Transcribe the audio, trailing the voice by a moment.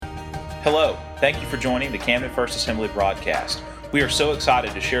Hello, thank you for joining the Camden First Assembly broadcast. We are so excited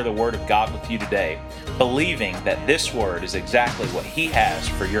to share the Word of God with you today, believing that this Word is exactly what He has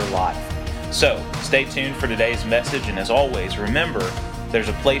for your life. So, stay tuned for today's message, and as always, remember, there's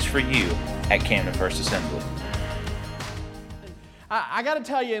a place for you at Camden First Assembly. I got to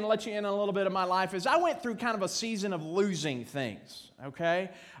tell you and let you in on a little bit of my life is I went through kind of a season of losing things, okay?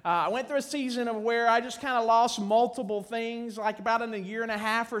 I went through a season of where I just kind of lost multiple things, like about in a year and a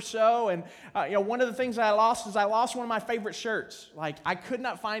half or so. And, one of the things I lost is I lost one of my favorite shirts. Like, I could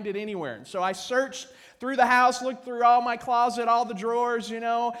not find it anywhere. And so I searched through the house, looked through all my closet, all the drawers,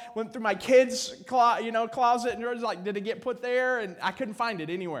 went through my kids' closet and drawers, like, did it get put there? And I couldn't find it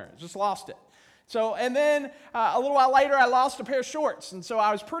anywhere. Just lost it. So, and then a little while later, I lost a pair of shorts. And so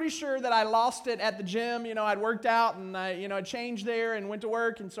I was pretty sure that I lost it at the gym. I'd worked out and I changed there and went to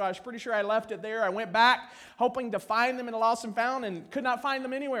work. And so I was pretty sure I left it there. I went back hoping to find them in the lost and found and could not find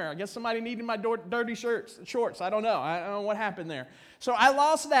them anywhere. I guess somebody needed my dirty shorts. I don't know. I don't know what happened there. So I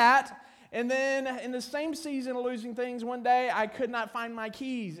lost that. And then in the same season of losing things, one day I could not find my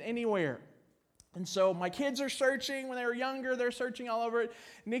keys anywhere. And so my kids are searching. When they were younger, they're searching all over it.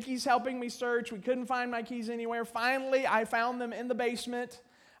 Nikki's helping me search. We couldn't find my keys anywhere. Finally, I found them in the basement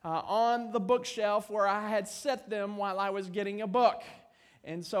on the bookshelf where I had set them while I was getting a book.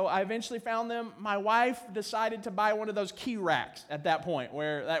 And so I eventually found them. My wife decided to buy one of those key racks at that point,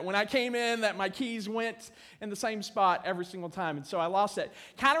 where that when I came in, that my keys went in the same spot every single time. And so I lost it.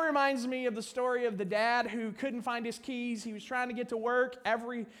 Kind of reminds me of the story of the dad who couldn't find his keys. He was trying to get to work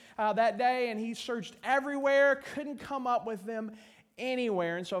that day, and he searched everywhere, couldn't come up with them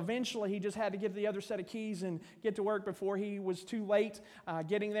anywhere. And so eventually he just had to get the other set of keys and get to work before he was too late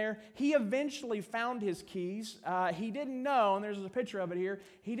getting there. He eventually found his keys. He didn't know, and there's a picture of it here,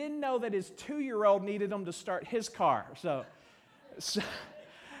 he didn't know that his 2-year-old needed them to start his car.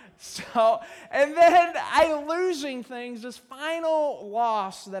 So, and then losing things, this final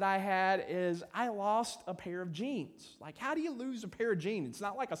loss that I had is I lost a pair of jeans. Like, how do you lose a pair of jeans? It's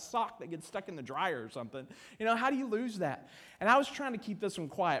not like a sock that gets stuck in the dryer or something. How do you lose that? And I was trying to keep this one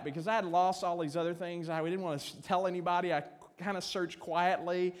quiet because I had lost all these other things. We didn't want to tell anybody. I kind of searched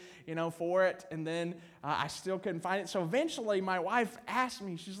quietly, for it, and then I still couldn't find it. So eventually my wife asked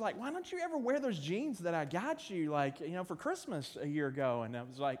me, she's like, why don't you ever wear those jeans that I got you, for Christmas a year ago? And I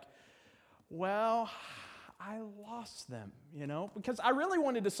was like, well, I lost them, because I really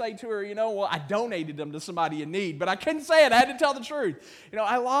wanted to say to her, I donated them to somebody in need, but I couldn't say it. I had to tell the truth.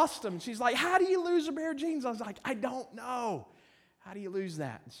 I lost them. She's like, how do you lose a pair of jeans? I was like, I don't know. How do you lose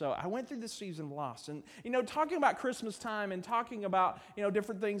that? So I went through this season of loss. And, talking about Christmas time and talking about,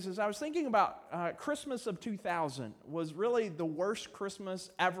 different things, as I was thinking about Christmas of 2000 was really the worst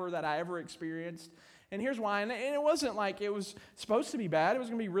Christmas ever that I ever experienced. And here's why. And it wasn't like it was supposed to be bad. It was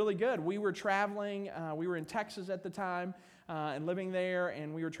going to be really good. We were traveling. We were in Texas at the time and living there.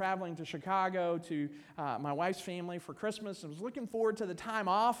 And we were traveling to Chicago to my wife's family for Christmas. I was looking forward to the time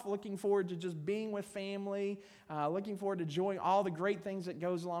off, looking forward to just being with family, looking forward to enjoying all the great things that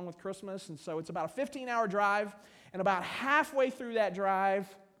goes along with Christmas. And so it's about a 15-hour drive. And about halfway through that drive,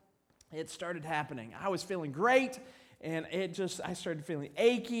 it started happening. I was feeling great. And I started feeling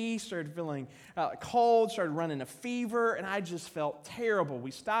achy, started feeling cold, started running a fever, and I just felt terrible.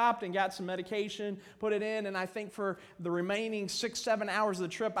 We stopped and got some medication, put it in, and I think for the remaining 6-7 hours of the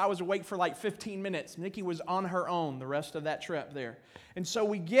trip, I was awake for like 15 minutes. Nikki was on her own the rest of that trip there. And so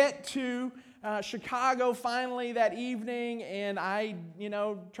we get to Chicago finally that evening, and I,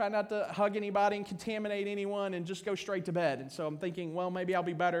 try not to hug anybody and contaminate anyone and just go straight to bed. And so I'm thinking, well, maybe I'll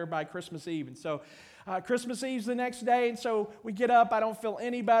be better by Christmas Eve. And so Christmas Eve's the next day, and so we get up. I don't feel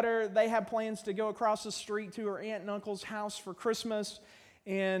any better. They have plans to go across the street to her aunt and uncle's house for Christmas,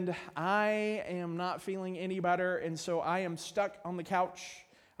 and I am not feeling any better, and so I am stuck on the couch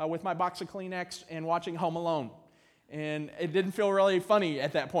with my box of Kleenex and watching Home Alone. And it didn't feel really funny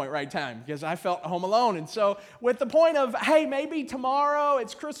at that point, right time, because I felt home alone. And so with the point of, hey, maybe tomorrow,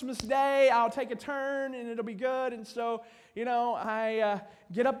 it's Christmas Day, I'll take a turn and it'll be good. And so, I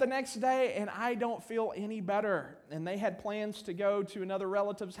get up the next day and I don't feel any better. And they had plans to go to another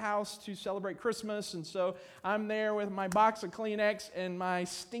relative's house to celebrate Christmas. And so I'm there with my box of Kleenex and my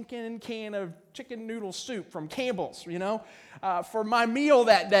stinking can of chicken noodle soup from Campbell's, for my meal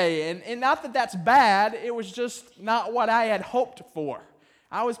that day. And not that that's bad, it was just not what I had hoped for.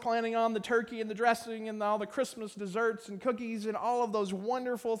 I was planning on the turkey and the dressing and all the Christmas desserts and cookies and all of those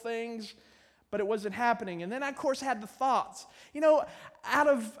wonderful things, but it wasn't happening. And then I, of course, had the thoughts. Out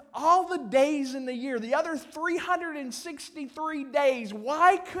of all the days in the year, the other 363 days,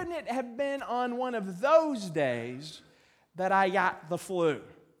 why couldn't it have been on one of those days that I got the flu?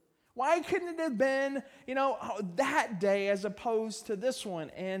 Why couldn't it have been, that day as opposed to this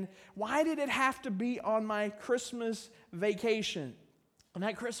one? And why did it have to be on my Christmas vacation? And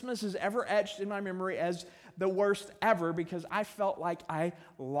that Christmas is ever etched in my memory as the worst ever because I felt like I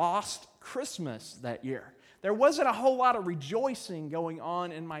lost Christmas that year. There wasn't a whole lot of rejoicing going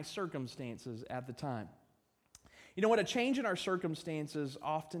on in my circumstances at the time. You know what? A change in our circumstances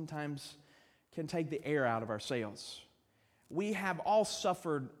oftentimes can take the air out of our sails. We have all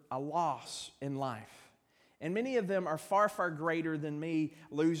suffered a loss in life. And many of them are far, far greater than me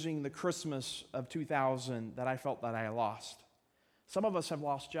losing the Christmas of 2000 that I felt that I lost. Some of us have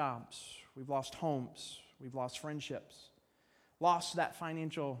lost jobs. We've lost homes. We've lost friendships. Lost that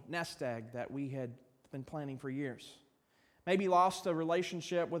financial nest egg that we had been planning for years. Maybe lost a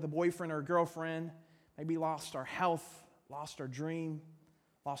relationship with a boyfriend or a girlfriend. Maybe lost our health, lost our dream,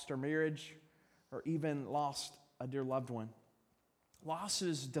 lost our marriage, or even lost a dear loved one.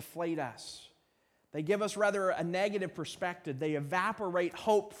 Losses deflate us. They give us rather a negative perspective. They evaporate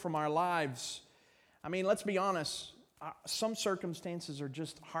hope from our lives. I mean, let's be honest. Some circumstances are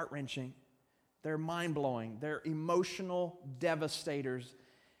just heart-wrenching. They're mind-blowing. They're emotional devastators.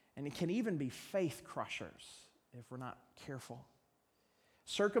 And it can even be faith crushers if we're not careful.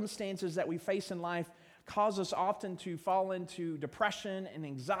 Circumstances that we face in life cause us often to fall into depression and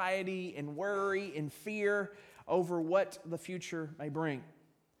anxiety and worry and fear over what the future may bring.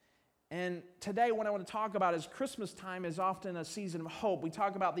 And today what I want to talk about is Christmas time is often a season of hope. We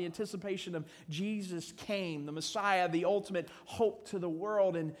talk about the anticipation of Jesus came, the Messiah, the ultimate hope to the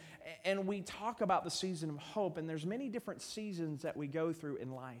world. And we talk about the season of hope. And there's many different seasons that we go through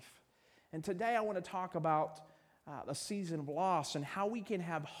in life. And today I want to talk about the season of loss and how we can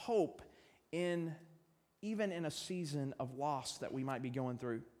have hope even in a season of loss that we might be going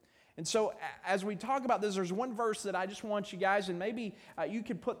through. And so as we talk about this, there's one verse that I just want you guys, and maybe you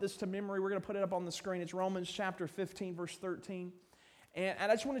could put this to memory. We're going to put it up on the screen. It's Romans chapter 15, verse 13. And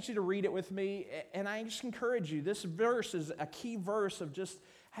I just wanted you to read it with me. And I just encourage you, this verse is a key verse of just,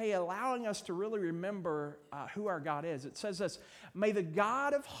 hey, allowing us to really remember who our God is. It says this, "May the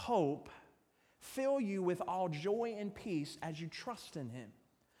God of hope fill you with all joy and peace as you trust in Him,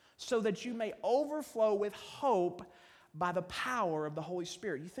 so that you may overflow with hope by the power of the Holy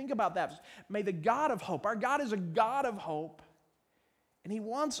Spirit." You think about that. May the God of hope, our God is a God of hope, and He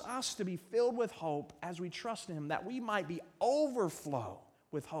wants us to be filled with hope as we trust in Him, that we might be overflow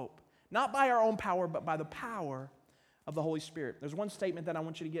with hope. Not by our own power, but by the power of the Holy Spirit. There's one statement that I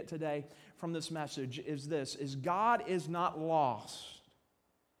want you to get today from this message is this, is God is not lost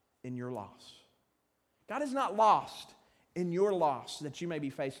in your loss. God is not lost in your loss that you may be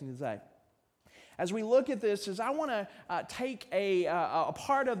facing today. As we look at this, I want to take a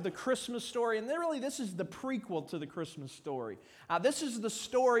part of the Christmas story, and really this is the prequel to the Christmas story. This is the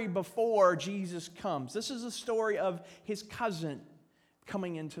story before Jesus comes. This is the story of His cousin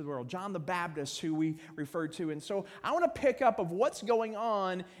coming into the world, John the Baptist, who we refer to. And so I want to pick up of what's going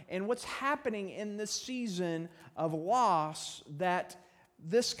on and what's happening in this season of loss that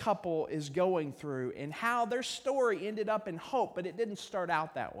this couple is going through, and how their story ended up in hope, but it didn't start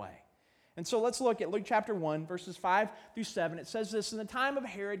out that way. And so let's look at Luke chapter 1, verses 5 through 7. It says this, "In the time of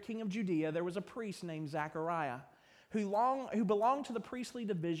Herod, king of Judea, there was a priest named Zechariah, who belonged to the priestly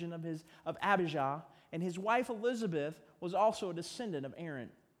division of Abijah, and his wife Elizabeth was also a descendant of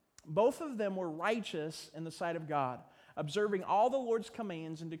Aaron. Both of them were righteous in the sight of God, observing all the Lord's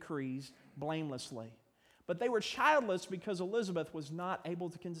commands and decrees blamelessly. But they were childless because Elizabeth was not able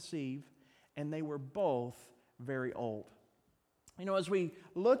to conceive, and they were both very old." You know, as we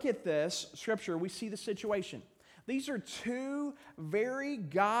look at this scripture, we see the situation. These are two very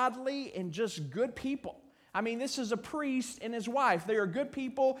godly and just good people. I mean, this is a priest and his wife. They are good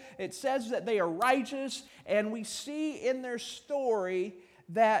people. It says that they are righteous, and we see in their story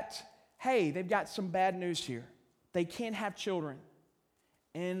that, hey, they've got some bad news here. They can't have children,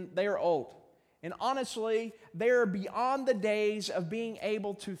 and they are old. And honestly, they're beyond the days of being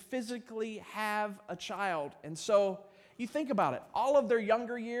able to physically have a child. And so you think about it. All of their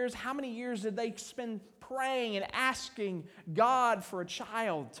younger years, how many years did they spend praying and asking God for a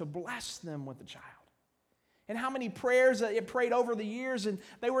child to bless them with a child? And how many prayers that it prayed over the years and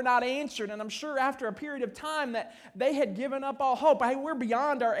they were not answered. And I'm sure after a period of time that they had given up all hope. Hey, we're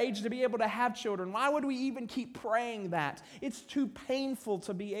beyond our age to be able to have children. Why would we even keep praying that? It's too painful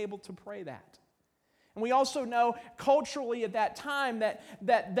to be able to pray that. And we also know culturally at that time that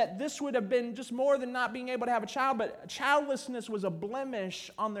this would have been just more than not being able to have a child, but childlessness was a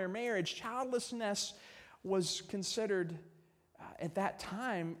blemish on their marriage. Childlessness was considered at that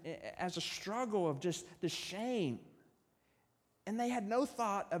time as a struggle of just the shame. and they had no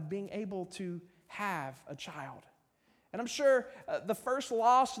thought of being able to have a child. And I'm sure the first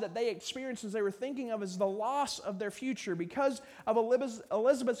loss that they experienced as they were thinking of is the loss of their future. Because of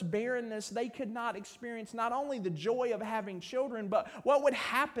Elizabeth's barrenness, they could not experience not only the joy of having children, but what would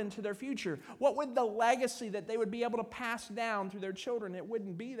happen to their future. What would the legacy that they would be able to pass down through their children? It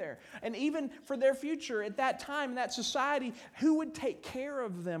wouldn't be there. And even for their future at that time, in that society, who would take care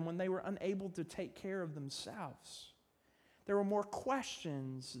of them when they were unable to take care of themselves? There were more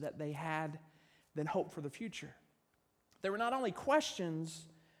questions that they had than hope for the future. There were not only questions,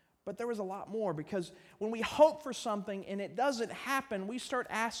 but there was a lot more, because when we hope for something and it doesn't happen, we start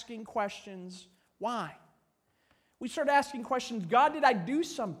asking questions, why? We start asking questions, God, did I do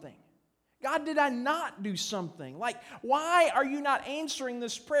something? God, did I not do something? Like, why are you not answering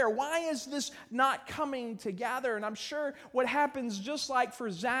this prayer? Why is this not coming together? And I'm sure what happens, just like for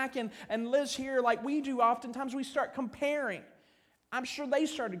Zach and Liz here, like we do oftentimes, we start comparing. I'm sure they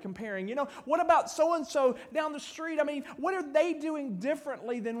started comparing. What about so-and-so down the street? What are they doing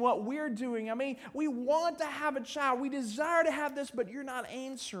differently than what we're doing? We want to have a child. We desire to have this, but you're not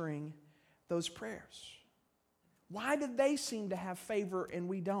answering those prayers. Why did they seem to have favor and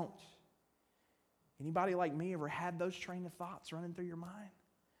we don't? Anybody like me ever had those train of thoughts running through your mind?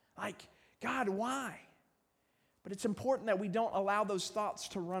 Like, God, why? But it's important that we don't allow those thoughts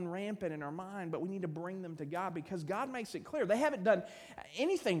to run rampant in our mind, but we need to bring them to God, because God makes it clear. They haven't done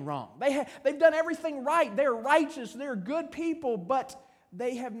anything wrong. They've done everything right. They're righteous. They're good people, but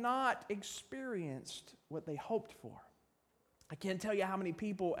they have not experienced what they hoped for. I can't tell you how many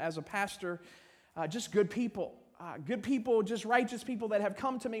people as a pastor, just good people, just righteous people that have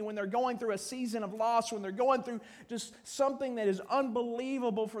come to me when they're going through a season of loss, when they're going through just something that is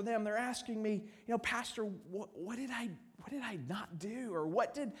unbelievable for them. They're asking me, Pastor, what did I not do? Or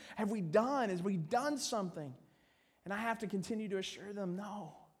have we done? Have we done something? And I have to continue to assure them,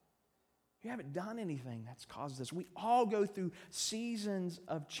 no, you haven't done anything that's caused this. We all go through seasons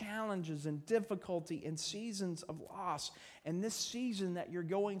of challenges and difficulty and seasons of loss. And this season that you're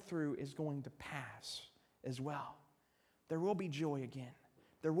going through is going to pass as well. There will be joy again.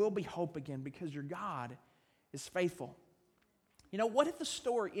 There will be hope again, because your God is faithful. What if the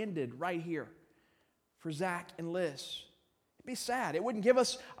story ended right here for Zach and Liz? It'd be sad. It wouldn't give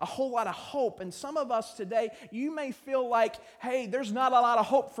us a whole lot of hope. And some of us today, you may feel like, hey, there's not a lot of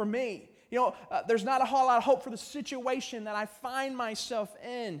hope for me. There's not a whole lot of hope for the situation that I find myself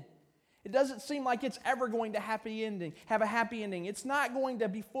in. It doesn't seem like it's ever going to have a happy ending. It's not going to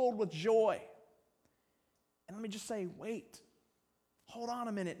be filled with joy. And let me just say, wait, hold on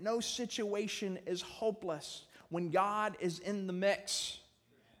a minute. No situation is hopeless when God is in the mix.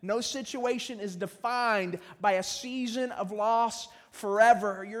 No situation is defined by a season of loss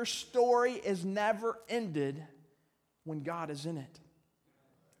forever. Your story is never ended when God is in it.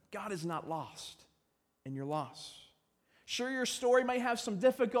 God is not lost in your loss. Sure, your story may have some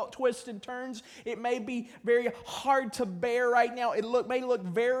difficult twists and turns. It may be very hard to bear right now. It may look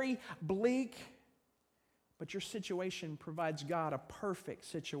very bleak. But your situation provides God a perfect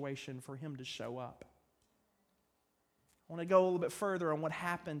situation for Him to show up. I want to go a little bit further on what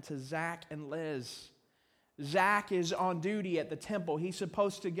happened to Zach and Liz. Zach is on duty at the temple. He's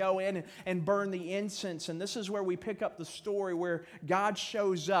supposed to go in and burn the incense. And this is where we pick up the story where God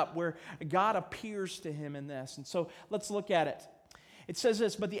shows up, where God appears to him in this. And so let's look at it. It says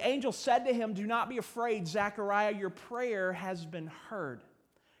this, "But the angel said to him, 'Do not be afraid, Zechariah, your prayer has been heard.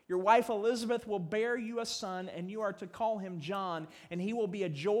 Your wife Elizabeth will bear you a son, and you are to call him John, and he will be a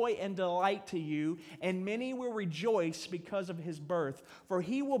joy and delight to you, and many will rejoice because of his birth. For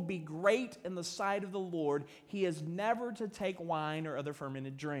he will be great in the sight of the Lord. He is never to take wine or other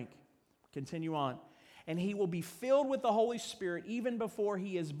fermented drink.'" Continue on. "And he will be filled with the Holy Spirit even before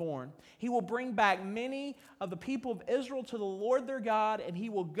he is born. He will bring back many of the people of Israel to the Lord their God, and he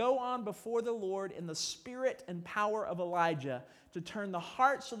will go on before the Lord in the spirit and power of Elijah, to turn the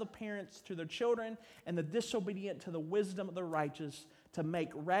hearts of the parents to their children and the disobedient to the wisdom of the righteous, to make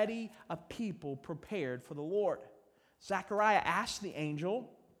ready a people prepared for the Lord." Zechariah asked the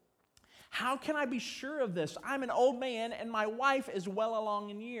angel, "How can I be sure of this? I'm an old man, and my wife is well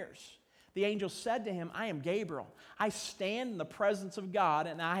along in years." The angel said to him, "I am Gabriel. I stand in the presence of God,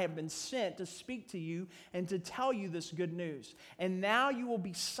 and I have been sent to speak to you and to tell you this good news. And now you will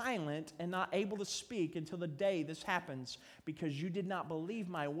be silent and not able to speak until the day this happens, because you did not believe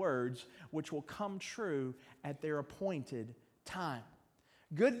my words, which will come true at their appointed time."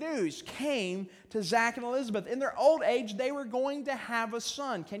 Good news came to Zach and Elizabeth. In their old age, they were going to have a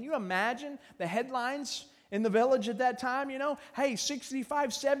son. Can you imagine the headlines in the village at that time? Hey,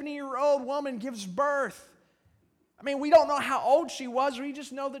 65, 70-year-old woman gives birth. I mean, we don't know how old she was. We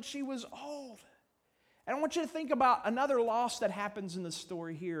just know that she was old. And I want you to think about another loss that happens in the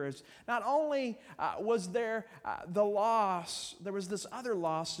story here. Is not only was there the loss, there was this other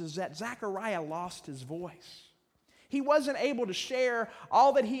loss, is that Zechariah lost his voice. He wasn't able to share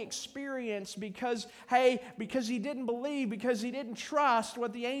all that he experienced because he didn't believe, because he didn't trust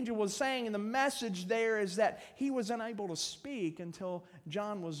what the angel was saying. And the message there is that he was unable to speak until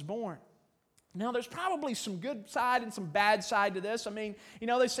John was born. Now, there's probably some good side and some bad side to this. I mean,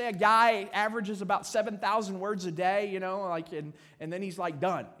 they say a guy averages about 7,000 words a day, and then he's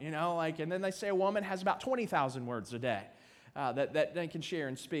done, and then they say a woman has about 20,000 words a day. That they can share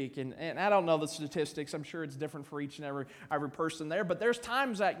and speak. And I don't know the statistics. I'm sure it's different for each and every person there. But there's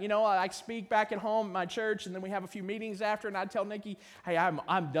times that, I speak back at home at my church, and then we have a few meetings after, and I tell Nikki, hey,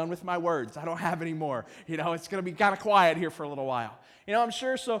 I'm done with my words. I don't have any more. It's going to be kind of quiet here for a little while. I'm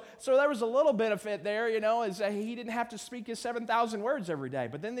sure. So there was a little benefit there, is that he didn't have to speak his 7,000 words every day.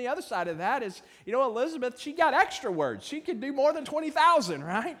 But then the other side of that is, Elizabeth, she got extra words. She could do more than 20,000,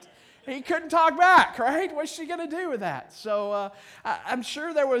 right? He couldn't talk back, right? What's she going to do with that? So I'm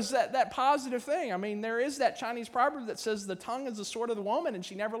sure there was that positive thing. I mean, there is that Chinese proverb that says the tongue is the sword of the woman, and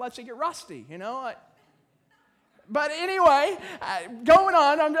she never lets it get rusty, But anyway, going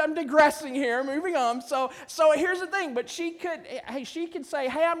on, I'm digressing here, moving on. So here's the thing. But she could say,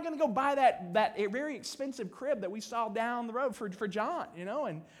 hey, I'm going to go buy that very expensive crib that we saw down the road for John,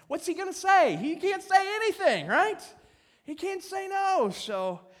 And what's he going to say? He can't say anything, right? He can't say no.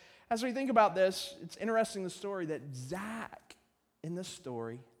 So as we think about this, it's interesting the story that Zach in this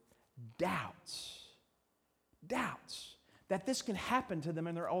story doubts that this can happen to them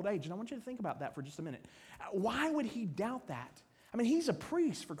in their old age. And I want you to think about that for just a minute. Why would he doubt that? I mean, he's a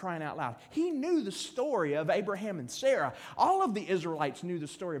priest, for crying out loud. He knew the story of Abraham and Sarah. All of the Israelites knew the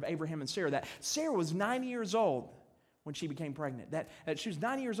story of Abraham and Sarah, that Sarah was 90 years old when she became pregnant, that she was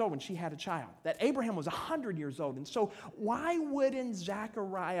 90 years old when she had a child, that Abraham was 100 years old. And so why wouldn't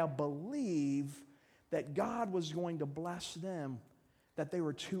Zechariah believe that God was going to bless them, that they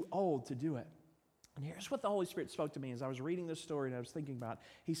were too old to do it? And here's what the Holy Spirit spoke to me as I was reading this story and I was thinking about.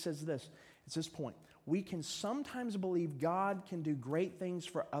 He says this, it's this point. We can sometimes believe God can do great things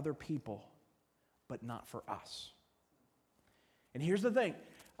for other people, but not for us. And here's the thing.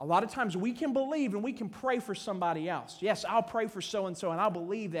 A lot of times we can believe and we can pray for somebody else. Yes, I'll pray for so-and-so and I'll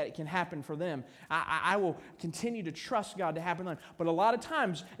believe that it can happen for them. I will continue to trust God to happen to them. But a lot of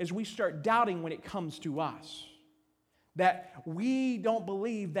times as we start doubting when it comes to us, that we don't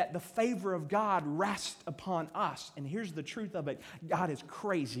believe that the favor of God rests upon us. And here's the truth of it. God is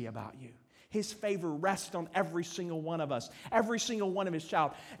crazy about you. His favor rests on every single one of us, every single one of His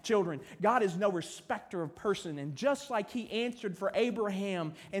children. God is no respecter of person. And just like He answered for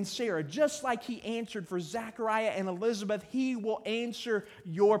Abraham and Sarah, just like He answered for Zechariah and Elizabeth, He will answer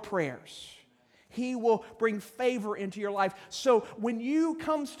your prayers. He will bring favor into your life. So when you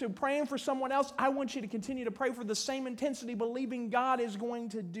comes to praying for someone else, I want you to continue to pray for the same intensity, believing God is going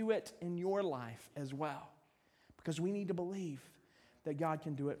to do it in your life as well. Because we need to believe that God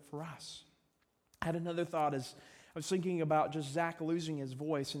can do it for us. I had another thought as I was thinking about just Zach losing his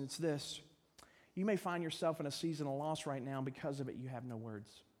voice, and it's this. You may find yourself in a season of loss right now, and because of it, you have no words.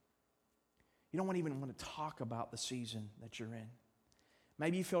 You don't even want to talk about the season that you're in.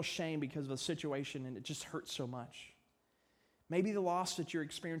 Maybe you feel shame because of the situation, and it just hurts so much. Maybe the loss that you're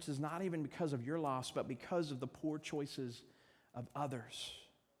experiencing is not even because of your loss, but because of the poor choices of others.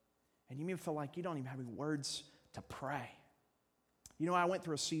 And you may feel like you don't even have any words to pray. I went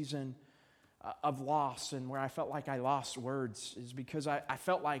through a season of loss, and where I felt like I lost words is because I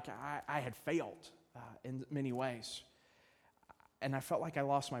felt like I had failed in many ways. And I felt like I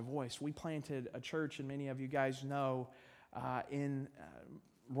lost my voice. We planted a church, and many of you guys know, in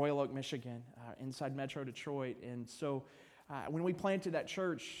Royal Oak, Michigan, inside Metro Detroit. And so when we planted that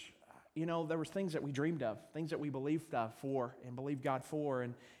church, there was things that we dreamed of, things that we believed for and believed God for.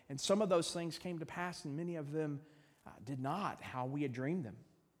 And some of those things came to pass, and many of them did not how we had dreamed them.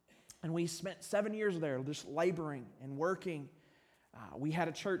 And we spent 7 years there just laboring and working. We had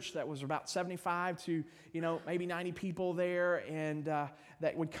a church that was about 75 to, maybe 90 people there, and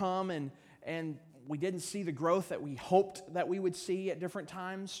that would come, and we didn't see the growth that we hoped that we would see at different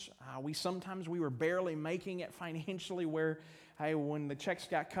times. Sometimes we were barely making it financially where, hey, when the checks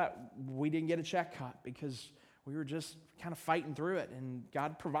got cut, we didn't get a check cut because we were just kind of fighting through it. And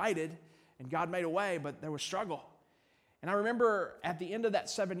God provided, and God made a way, but there was struggle. And I remember at the end of that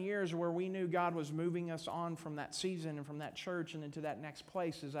 7 years where we knew God was moving us on from that season and from that church and into that next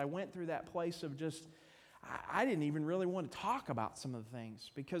place, as I went through that place of just, I didn't even really want to talk about some of the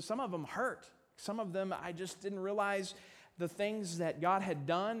things because some of them hurt, Some of them I just didn't realize the things that God had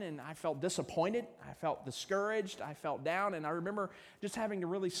done, and I felt disappointed. I felt discouraged. I felt down, and I remember just having to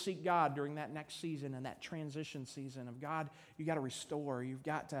really seek God during that next season and that transition season of, God, you got to restore. You've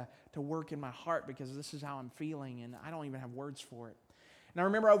got to work in my heart because this is how I'm feeling, and I don't even have words for it. And I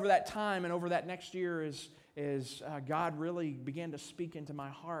remember over that time and over that next year as God really began to speak into my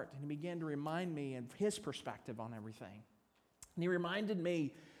heart, and He began to remind me of His perspective on everything. And He reminded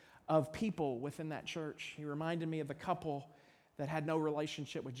me of people within that church. He reminded me of the couple that had no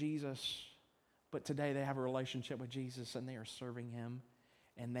relationship with Jesus, but today they have a relationship with Jesus and they are serving Him,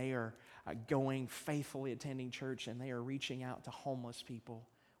 and they are going faithfully, attending church, and they are reaching out to homeless people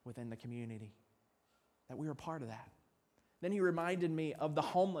within the community. That we were part of that. Then He reminded me of the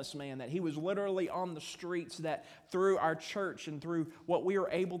homeless man, that he was literally on the streets, that through our church and through what we were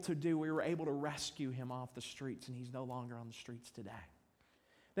able to do, we were able to rescue him off the streets, and he's no longer on the streets today.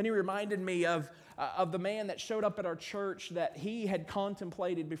 Then He reminded me of the man that showed up at our church that he had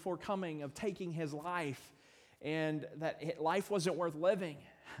contemplated before coming of taking his life, and that life wasn't worth living.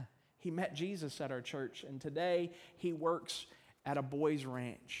 He met Jesus at our church, and today he works at a boys'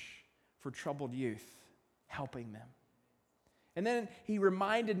 ranch for troubled youth, helping them. And then He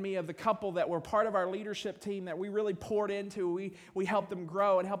reminded me of the couple that were part of our leadership team that we really poured into. We helped them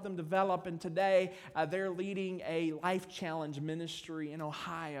grow and helped them develop. And today they're leading a life challenge ministry in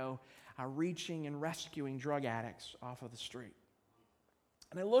Ohio, reaching and rescuing drug addicts off of the street.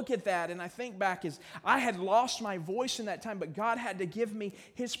 And I look at that and I think back as I had lost my voice in that time, but God had to give me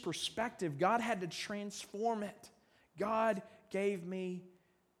His perspective. God had to transform it. God gave me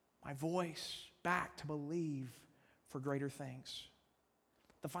my voice back to believe for greater things.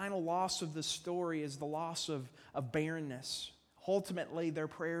 The final loss of this story is the loss of barrenness. Ultimately, their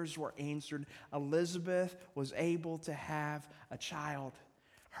prayers were answered. Elizabeth was able to have a child.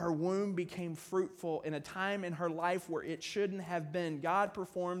 Her womb became fruitful in a time in her life where it shouldn't have been. God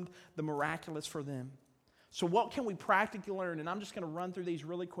performed the miraculous for them. So what can we practically learn? And I'm just going to run through these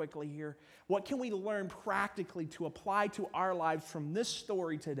really quickly here. What can we learn practically to apply to our lives from this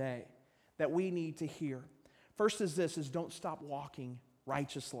story today that we need to hear? First is don't stop walking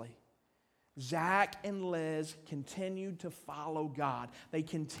righteously. Zach and Liz continued to follow God. They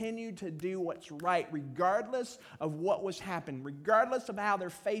continued to do what's right regardless of what was happening, regardless of how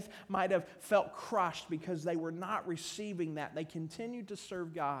their faith might have felt crushed because they were not receiving that. They continued to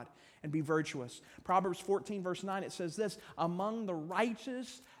serve God and be virtuous. Proverbs 14 verse 9, it says this, among the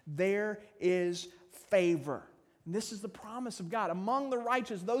righteous there is favor. And this is the promise of God. Among the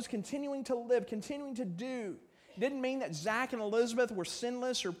righteous, those continuing to live, continuing to do. It didn't mean that Zach and Elizabeth were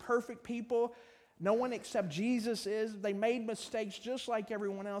sinless or perfect people. No one except Jesus is. They made mistakes just like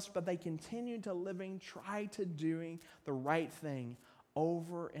everyone else, but they continued to living, try to doing the right thing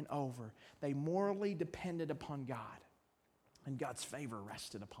over and over. They morally depended upon God, and God's favor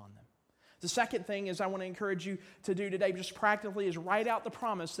rested upon them. The second thing is I want to encourage you to do today, just practically, is write out the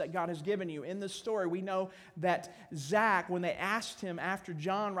promise that God has given you. In this story, we know that Zach, when they asked him after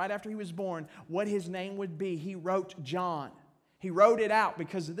John, right after he was born, what his name would be, he wrote John. He wrote it out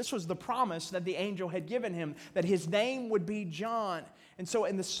because this was the promise that the angel had given him, that his name would be John. And so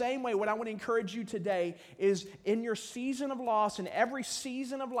in the same way, what I want to encourage you today is in your season of loss, in every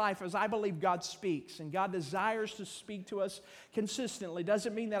season of life, as I believe God speaks, and God desires to speak to us consistently.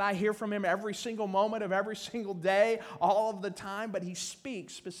 Doesn't mean that I hear from Him every single moment of every single day, all of the time, but He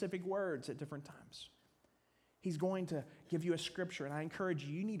speaks specific words at different times. He's going to give you a scripture, and I encourage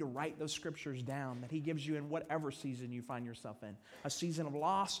you, you need to write those scriptures down that He gives you in whatever season you find yourself in. A season of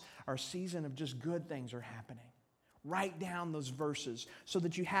loss or a season of just good things are happening. Write down those verses so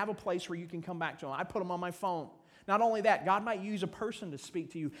that you have a place where you can come back to them. I put them on my phone. Not only that, God might use a person to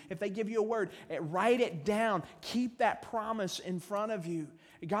speak to you. If they give you a word, write it down. Keep that promise in front of you.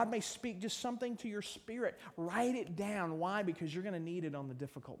 God may speak just something to your spirit. Write it down. Why? Because you're going to need it on the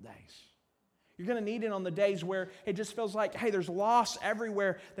difficult days. You're going to need it on the days where it just feels like, hey, there's loss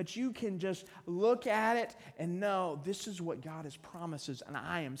everywhere, that you can just look at it and know this is what God has promises, and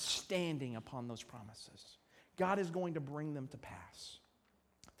I am standing upon those promises. God is going to bring them to pass.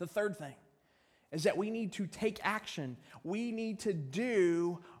 The third thing is that we need to take action. We need to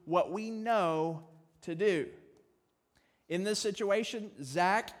do what we know to do. In this situation,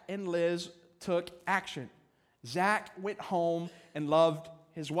 Zach and Liz took action. Zach went home and loved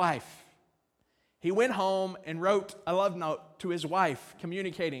his wife. He went home and wrote a love note to his wife,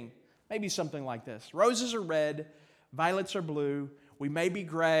 communicating maybe something like this. Roses are red, violets are blue. We may be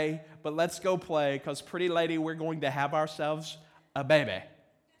gray, but let's go play because, pretty lady, we're going to have ourselves a baby.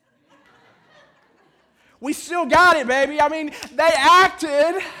 We still got it, baby. I mean, they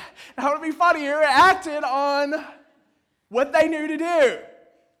acted, I want to be funny here, acted on what they knew to do,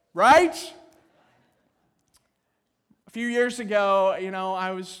 right? A few years ago,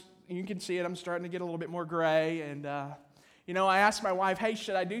 you can see it, I'm starting to get a little bit more gray, and, I asked my wife, hey,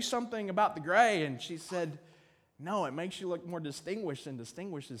 should I do something about the gray? And she said, no, it makes you look more distinguished, and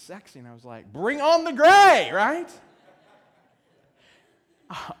distinguished is sexy. And I was like, bring on the gray, right?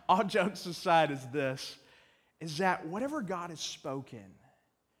 All jokes aside is that whatever God has spoken,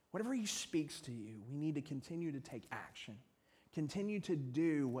 whatever He speaks to you, we need to continue to take action. Continue to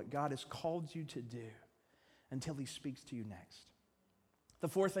do what God has called you to do until He speaks to you next. The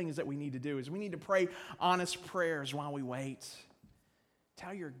fourth thing is that we need to do is we need to pray honest prayers while we wait.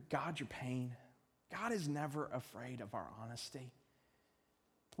 Tell your God your pain. God is never afraid of our honesty.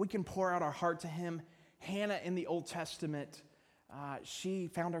 We can pour out our heart to Him. Hannah in the Old Testament, she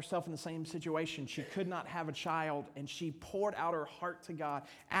found herself in the same situation. She could not have a child, and she poured out her heart to God,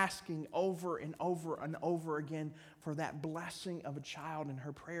 asking over and over and over again for that blessing of a child, and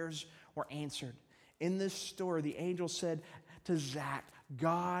her prayers were answered. In this story, the angel said to Zach,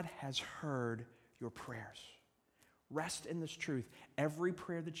 God has heard your prayers. Rest in this truth. Every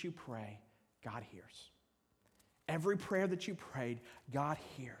prayer that you pray, God hears. Every prayer that you prayed, God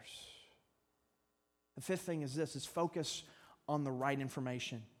hears. The fifth thing is this, is focus on the right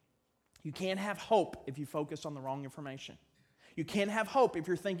information. You can't have hope if you focus on the wrong information. You can't have hope if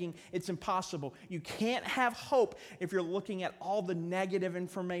you're thinking it's impossible. You can't have hope if you're looking at all the negative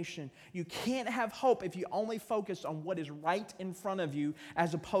information. You can't have hope if you only focus on what is right in front of you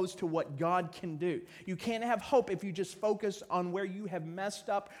as opposed to what God can do. You can't have hope if you just focus on where you have messed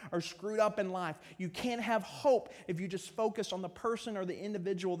up or screwed up in life. You can't have hope if you just focus on the person or the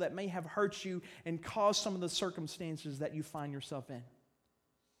individual that may have hurt you and caused some of the circumstances that you find yourself in.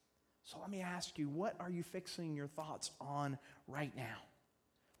 So let me ask you, what are you fixing your thoughts on right now?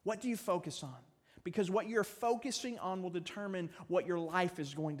 What do you focus on? Because what you're focusing on will determine what your life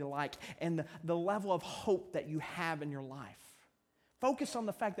is going to like and the level of hope that you have in your life. Focus on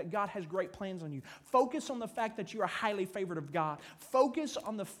the fact that God has great plans on you. Focus on the fact that you are highly favored of God. Focus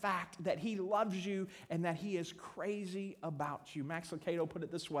on the fact that He loves you and that He is crazy about you. Max Lucado put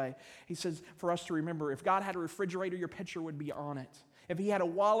it this way. He says, for us to remember, if God had a refrigerator, your picture would be on it. If He had a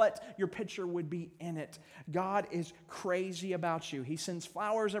wallet, your picture would be in it. God is crazy about you. He sends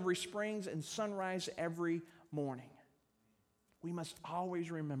flowers every spring and sunrise every morning. We must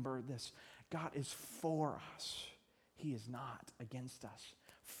always remember this. God is for us. He is not against us.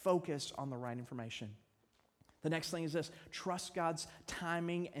 Focus on the right information. The next thing is this. Trust God's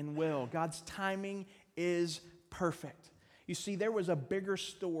timing and will. God's timing is perfect. You see, there was a bigger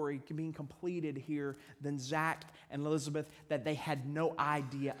story being completed here than Zach and Elizabeth that they had no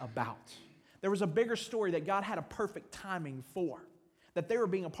idea about. There was a bigger story that God had a perfect timing for, that they were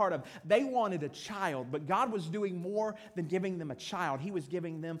being a part of. They wanted a child, but God was doing more than giving them a child. He was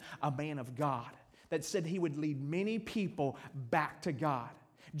giving them a man of God that said He would lead many people back to God.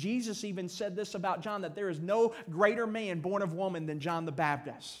 Jesus even said this about John, that there is no greater man born of woman than John the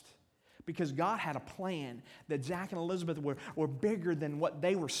Baptist. Because God had a plan that Zach and Elizabeth were bigger than what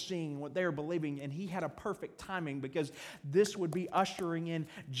they were seeing, what they were believing, and He had a perfect timing because this would be ushering in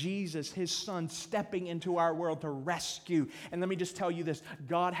Jesus, His Son, stepping into our world to rescue. And let me just tell you this,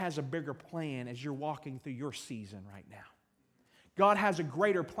 God has a bigger plan as you're walking through your season right now. God has a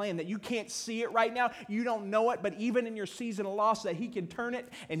greater plan that you can't see it right now, you don't know it, but even in your season of loss that He can turn it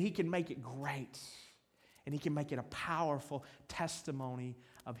and He can make it great. And He can make it a powerful testimony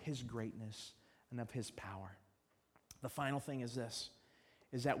of His greatness and of His power. The final thing is this,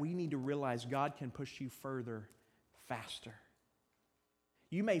 is that we need to realize God can push you further, faster.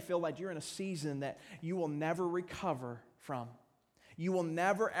 You may feel like you're in a season that you will never recover from. You will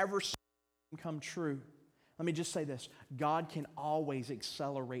never, ever see it come true. Let me just say this, God can always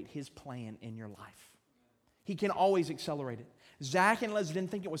accelerate His plan in your life. He can always accelerate it. Zach and Liz didn't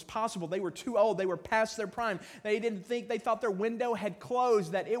think it was possible. They were too old. They were past their prime. They thought their window had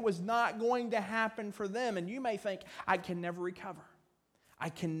closed, that it was not going to happen for them. And you may think, I can never recover. I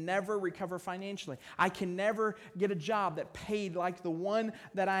can never recover financially. I can never get a job that paid like the one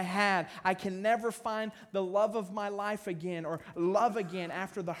that I had. I can never find the love of my life again or love again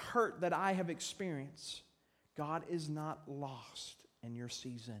after the hurt that I have experienced. God is not lost in your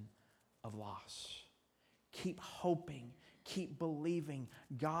season of loss. Keep hoping. Keep believing.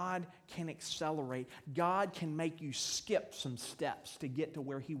 God can accelerate. God can make you skip some steps to get to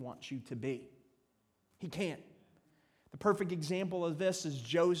where He wants you to be. He can. The perfect example of this is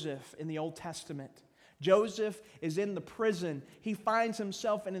Joseph in the Old Testament. Joseph is in the prison. He finds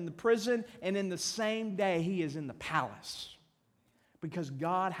himself in the prison, and in the same day, he is in the palace. Because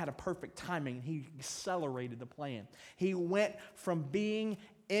God had a perfect timing, and He accelerated the plan. He went from being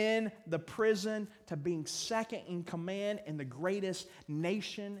in the prison to being second in command in the greatest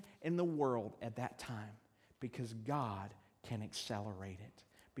nation in the world at that time. Because God can accelerate it.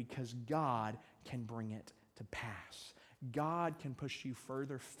 Because God can bring it to pass. God can push you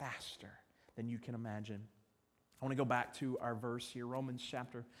further faster than you can imagine. I want to go back to our verse here, Romans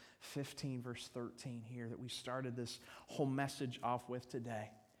chapter 15, verse 13 here, that we started this whole message off with today.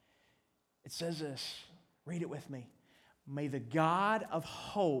 It says this, read it with me. May the God of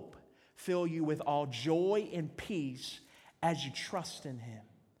hope fill you with all joy and peace as you trust in Him,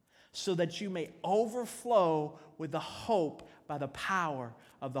 so that you may overflow with the hope by the power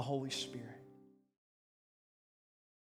of the Holy Spirit.